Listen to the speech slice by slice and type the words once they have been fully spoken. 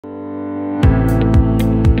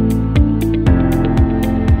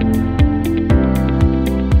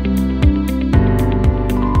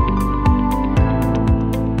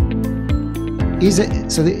Is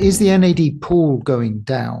the NAD pool going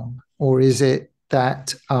down, or is it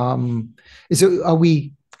that are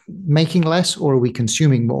we making less or are we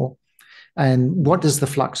consuming more? And what does the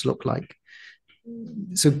flux look like?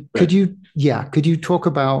 So Right. could you talk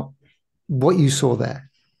about what you saw there?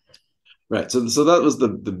 Right. So that was the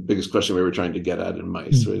biggest question we were trying to get at in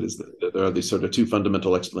mice, right? Mm, Is that there are these sort of two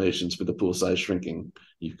fundamental explanations for the pool size shrinking.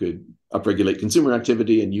 You could upregulate consumer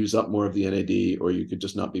activity and use up more of the NAD, or you could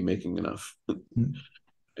just not be making enough. mm,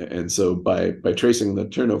 And so by tracing the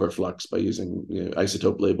turnover flux by using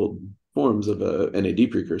isotope labeled forms of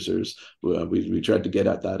NAD precursors, we tried to get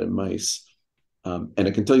at that in mice. And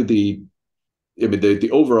I can tell you the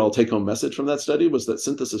overall take home message from that study was that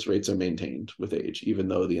synthesis rates are maintained with age, even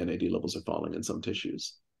though the NAD levels are falling in some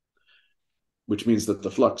tissues, which means that the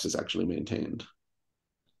flux is actually maintained.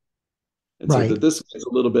 And so right. that this is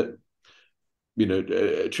a little bit,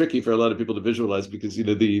 tricky for a lot of people to visualize because,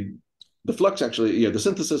 the flux actually, the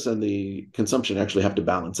synthesis and the consumption actually have to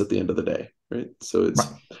balance at the end of the day, right? Right.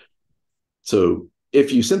 So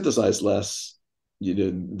if you synthesize less,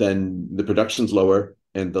 then the production's lower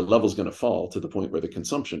and the level's going to fall to the point where the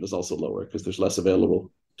consumption is also lower because there's less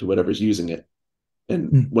available to whatever's using it.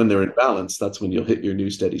 And Mm, when they're in balance, that's when you'll hit your new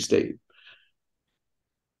steady state.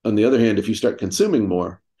 On the other hand, if you start consuming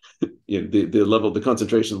more, the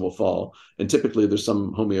concentration will fall. And typically there's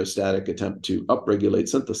some homeostatic attempt to upregulate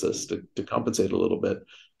synthesis to compensate a little bit.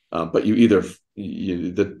 But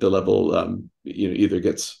the level either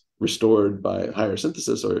gets restored by higher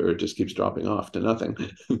synthesis or it just keeps dropping off to nothing.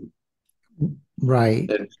 right.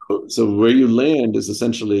 And so where you land is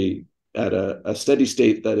essentially at a steady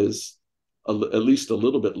state that is at least a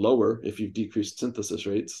little bit lower if you've decreased synthesis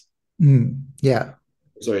rates. Mm, yeah.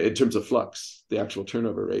 Sorry, in terms of flux, the actual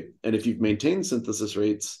turnover rate. And if you've maintained synthesis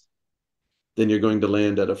rates, then you're going to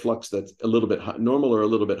land at a flux that's a little bit normal or a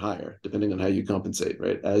little bit higher, depending on how you compensate,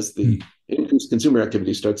 right? As Mm, the increased consumer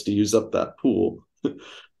activity starts to use up that pool,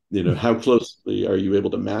 mm, how closely are you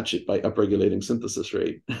able to match it by upregulating synthesis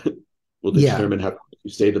rate will yeah. determine how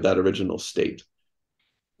you stay to that original state.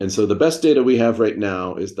 And so the best data we have right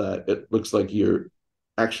now is that it looks like you're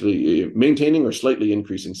actually maintaining or slightly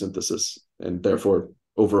increasing synthesis and therefore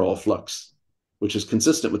overall flux, which is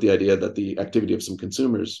consistent with the idea that the activity of some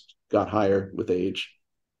consumers got higher with age.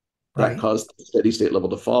 That Right. caused the steady state level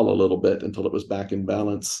to fall a little bit until it was back in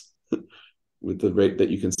balance with the rate that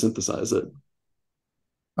you can synthesize it.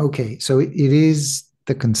 Okay. So it is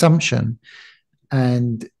the consumption.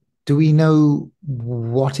 And do we know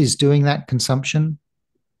what is doing that consumption?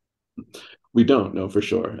 We don't know for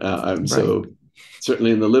sure. Right. So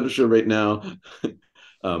certainly in the literature right now,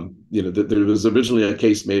 there was originally a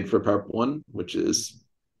case made for PARP1, which is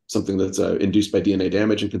something that's induced by DNA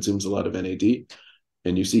damage and consumes a lot of NAD.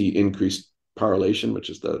 And you see increased PARylation, which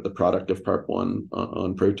is the product of PARP1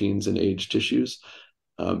 on proteins in aged tissues.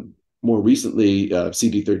 More recently,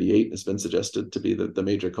 CD38 has been suggested to be the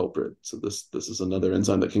major culprit. So this is another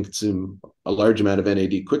enzyme that can consume a large amount of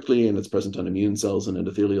NAD quickly, and it's present on immune cells and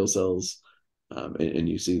endothelial cells. And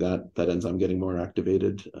you see that enzyme getting more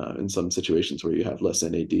activated in some situations where you have less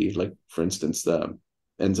NAD, like for instance, the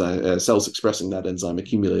enzyme cells expressing that enzyme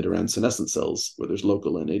accumulate around senescent cells where there's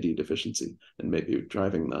local NAD deficiency, and maybe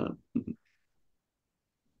driving that.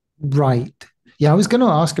 Right. Yeah, I was going to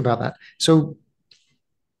ask about that. So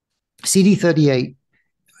CD38,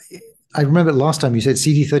 I remember last time you said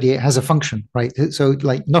CD38 has a function, right? So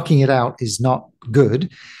like knocking it out is not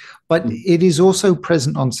good, but it is also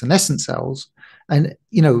present on senescent cells. And,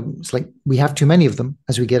 it's like we have too many of them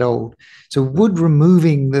as we get old. So would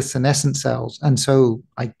removing the senescent cells, and so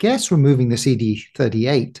I guess removing the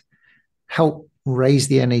CD38, help raise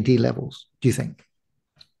the NAD levels, do you think?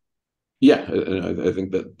 Yeah, I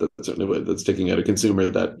think that's certainly that's taking out a consumer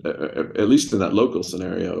that, at least in that local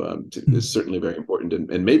scenario, Mm, is certainly very important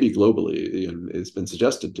and maybe globally, it's been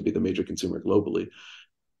suggested to be the major consumer globally.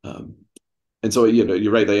 Um, and so,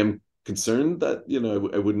 you're right. I am concerned that,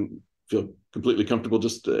 I wouldn't feel completely comfortable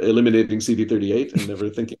just eliminating CD38 and never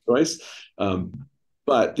thinking twice.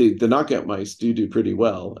 But the knockout mice do pretty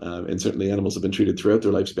well. And certainly animals have been treated throughout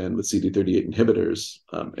their lifespan with CD38 inhibitors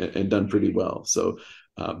and done pretty well. So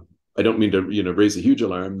I don't mean to raise a huge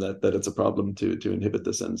alarm that it's a problem to inhibit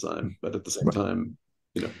this enzyme, but at the same right. time,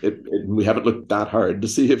 we haven't looked that hard to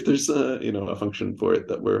see if there's a function for it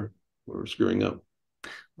that we're screwing up.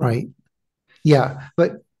 Right. Yeah.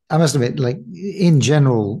 But I must admit, like in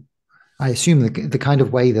general, I assume the kind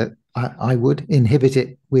of way that I would inhibit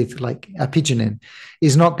it with like apigenin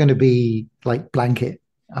is not going to be like blanket,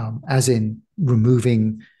 as in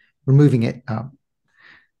removing it,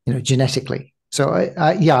 genetically. So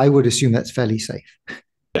yeah, I would assume that's fairly safe.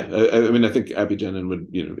 Yeah, I mean, I think apigenin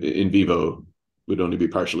would, in vivo would only be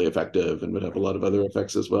partially effective and would have a lot of other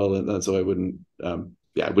effects as well. And so I wouldn't,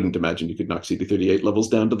 yeah, I wouldn't imagine you could knock CD38 levels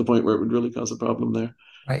down to the point where it would really cause a problem there.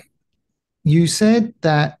 Right. You said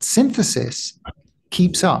that synthesis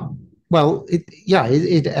keeps up. Well,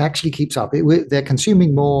 it actually keeps up. They're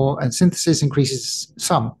consuming more, and synthesis increases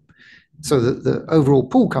some, so that the overall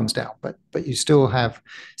pool comes down. But you still have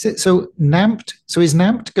so NAMPT. So is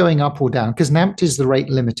NAMPT going up or down? Because NAMPT is the rate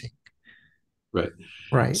limiting. Right.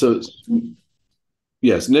 Right. So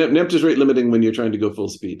yes, NAMPT is rate limiting when you're trying to go full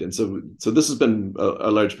speed, and so this has been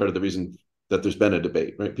a large part of the reason that there's been a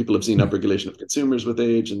debate, right? People have seen upregulation of consumers with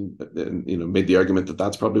age, and made the argument that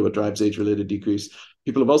that's probably what drives age-related decrease.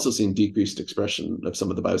 People have also seen decreased expression of some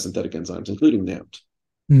of the biosynthetic enzymes, including NAMPT,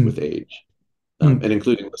 with age, and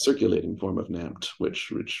including the circulating form of NAMPT,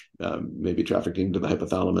 which may be trafficking to the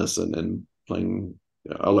hypothalamus and playing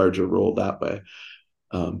a larger role that way.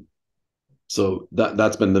 So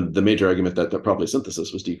that's been the major argument that probably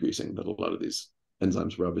synthesis was decreasing, that a lot of these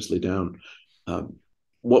enzymes were obviously down.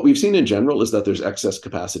 What we've seen in general is that there's excess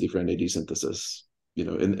capacity for NAD synthesis,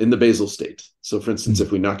 in the basal state. So for instance,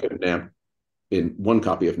 if we knock out NAMPT in one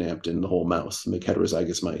copy of NAMPT in the whole mouse, make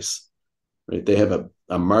heterozygous mice, right? They have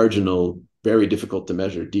a marginal, very difficult to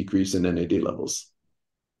measure decrease in NAD levels,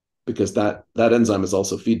 because that enzyme is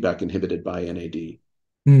also feedback inhibited by NAD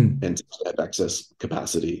and have excess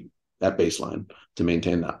capacity at baseline to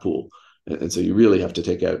maintain that pool. And so you really have to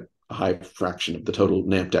take out a high fraction of the total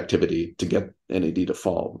NAMPT activity to get NAD to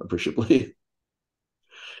fall appreciably.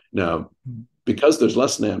 Now, because there's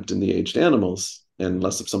less NAMPT in the aged animals and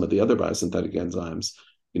less of some of the other biosynthetic enzymes,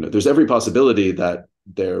 there's every possibility that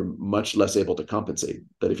they're much less able to compensate.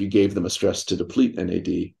 That if you gave them a stress to deplete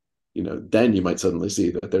NAD, then you might suddenly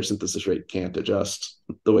see that their synthesis rate can't adjust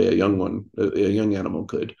the way a young animal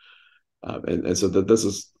could. And so that this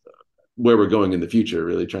is where we're going in the future,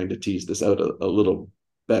 really trying to tease this out a little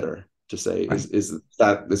better to say, right, is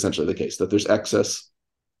that essentially the case, that there's excess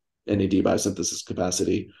NAD biosynthesis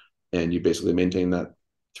capacity, and you basically maintain that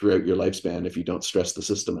throughout your lifespan if you don't stress the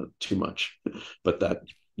system too much, but that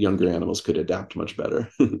younger animals could adapt much better.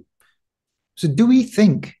 So do we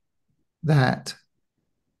think that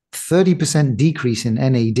 30% decrease in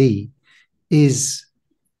NAD is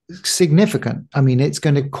significant? I mean, it's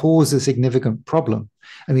going to cause a significant problem.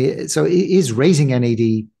 I mean, so is raising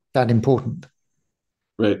NAD that important?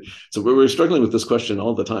 Right. So we're struggling with this question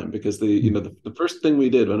all the time, because the first thing we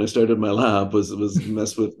did when I started my lab was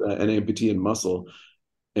mess with NAMPT in muscle,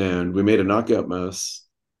 and we made a knockout mouse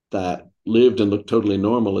that lived and looked totally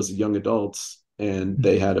normal as young adults, and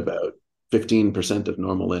they had about 15% of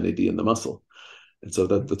normal NAD in the muscle, and so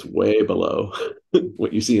that's way below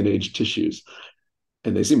what you see in aged tissues.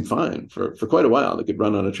 And they seem fine for quite a while. They could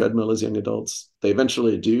run on a treadmill as young adults. They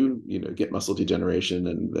eventually do, get muscle degeneration,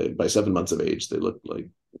 and by 7 months of age, they look like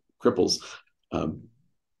cripples.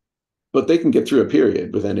 But they can get through a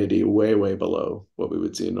period with NAD way, way below what we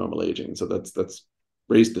would see in normal aging. So that's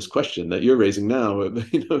raised this question that you're raising now.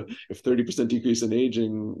 If 30% decrease in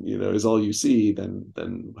aging, is all you see,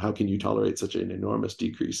 then how can you tolerate such an enormous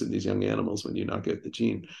decrease in these young animals when you knock out the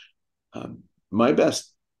gene?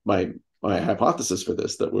 My hypothesis for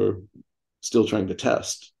this, that we're still trying to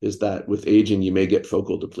test, is that with aging, you may get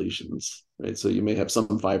focal depletions, right? So you may have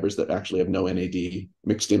some fibers that actually have no NAD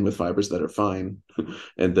mixed in with fibers that are fine,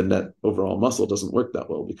 and the net overall muscle doesn't work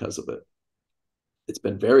that well because of it. It's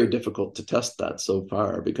been very difficult to test that so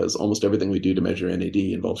far, because almost everything we do to measure NAD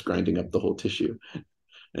involves grinding up the whole tissue,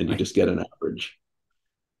 and you just get an average.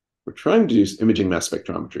 We're trying to do imaging mass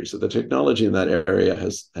spectrometry. So the technology in that area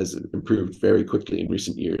has improved very quickly in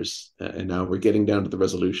recent years. And now we're getting down to the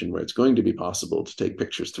resolution where it's going to be possible to take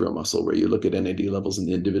pictures through a muscle where you look at NAD levels in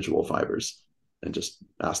the individual fibers and just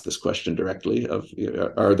ask this question directly of,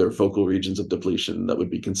 are there focal regions of depletion that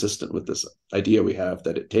would be consistent with this idea we have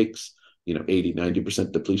that it takes, 80,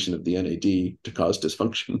 90% depletion of the NAD to cause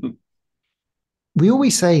dysfunction. We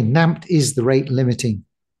always say NAMPT is the rate limiting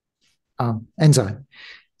enzyme.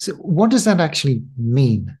 So what does that actually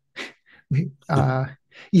mean?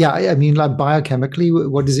 Yeah, I mean, like biochemically,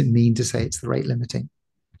 what does it mean to say it's the rate limiting?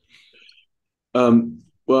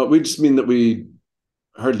 Well, we just mean that we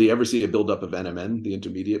hardly ever see a buildup of NMN, the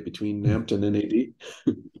intermediate between NAMPT and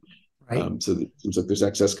NAD. Right. So it seems like there's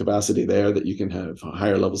excess capacity there, that you can have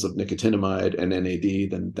higher levels of nicotinamide and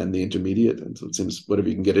NAD than the intermediate. And so it seems whatever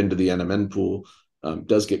you can get into the NMN pool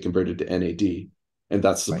does get converted to NAD. And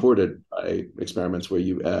that's supported by experiments where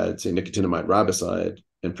you add, say, nicotinamide riboside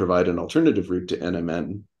and provide an alternative route to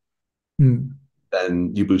NMN.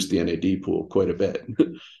 Then you boost the NAD pool quite a bit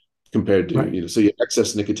compared to, so you have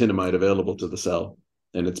excess nicotinamide available to the cell.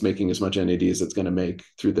 and it's making as much NAD as it's going to make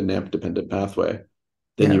through the NAMPT-dependent pathway.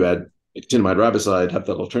 Then Yeah. you add nicotinamide riboside, have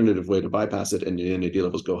that alternative way to bypass it, and your NAD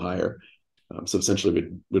levels go higher. So essentially,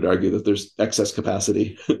 we'd argue that there's excess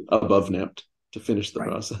capacity above NAMPT to finish the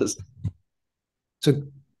process. So,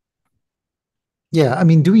 yeah, I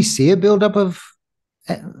mean, do we see a buildup of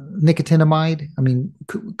nicotinamide? I mean,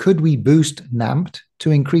 could we boost NAMPT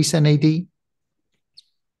to increase NAD?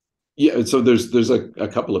 Yeah, so there's a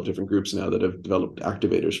couple of different groups now that have developed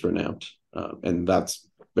activators for NAMPT, and that's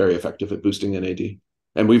very effective at boosting NAD.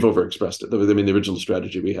 And we've overexpressed it. I mean, the original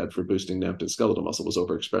strategy we had for boosting NAMPT in skeletal muscle was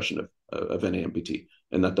overexpression of NAMPT,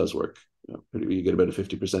 and that does work. You get about a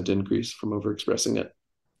 50% increase from overexpressing it.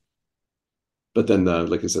 But then,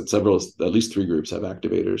 like I said, at least 3 groups have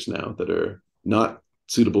activators now that are not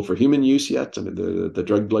suitable for human use yet. I mean, the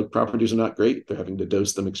drug-like properties are not great. They're having to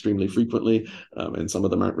dose them extremely frequently, and some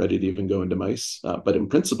of them aren't ready to even go into mice. But in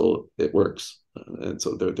principle, it works. And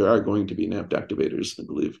so there are going to be NAMPT activators, I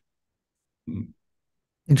believe.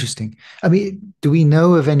 Interesting. I mean, do we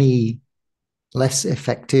know of any less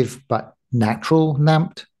effective but natural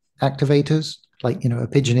NAMPT activators? Like,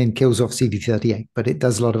 apigenin kills off CD38, but it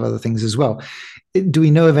does a lot of other things as well. Do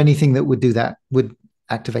we know of anything that would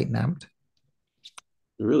activate NAMPT?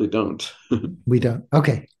 We really don't. We don't.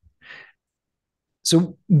 Okay.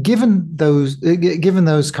 So given those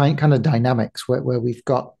kind of dynamics where we've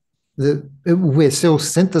got we're still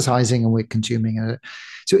synthesizing and we're consuming it.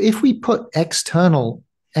 So if we put external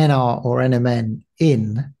NR or NMN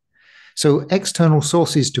in, so external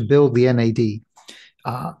sources to build the NAD,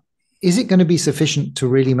 is it going to be sufficient to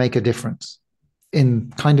really make a difference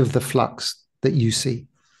in kind of the flux that you see?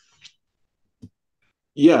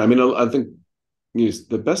 Yeah, I mean, I think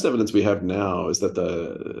the best evidence we have now is that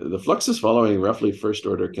the flux is following roughly first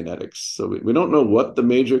order kinetics. So we don't know what the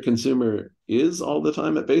major consumer is all the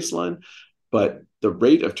time at baseline, but the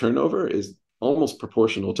rate of turnover is almost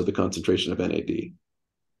proportional to the concentration of NAD.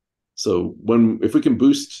 So if we can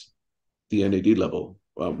boost the NAD level,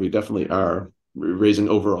 well, we definitely are raising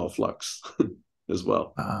overall flux as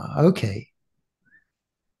well. Okay.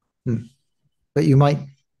 But you might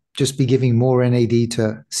just be giving more NAD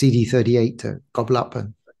to CD38 to gobble up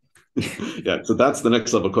and yeah, so that's the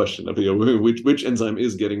next level question of which enzyme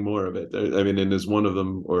is getting more of it. I mean, and is one of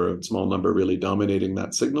them or a small number really dominating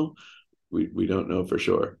that signal? We don't know for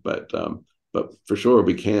sure, but for sure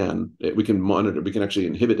we can monitor. We can actually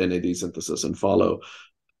inhibit NAD synthesis and follow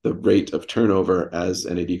the rate of turnover as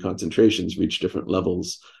NAD concentrations reach different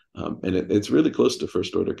levels. And it's really close to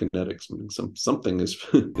first order kinetics. I mean, something is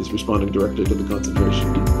responding directly to the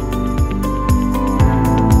concentration.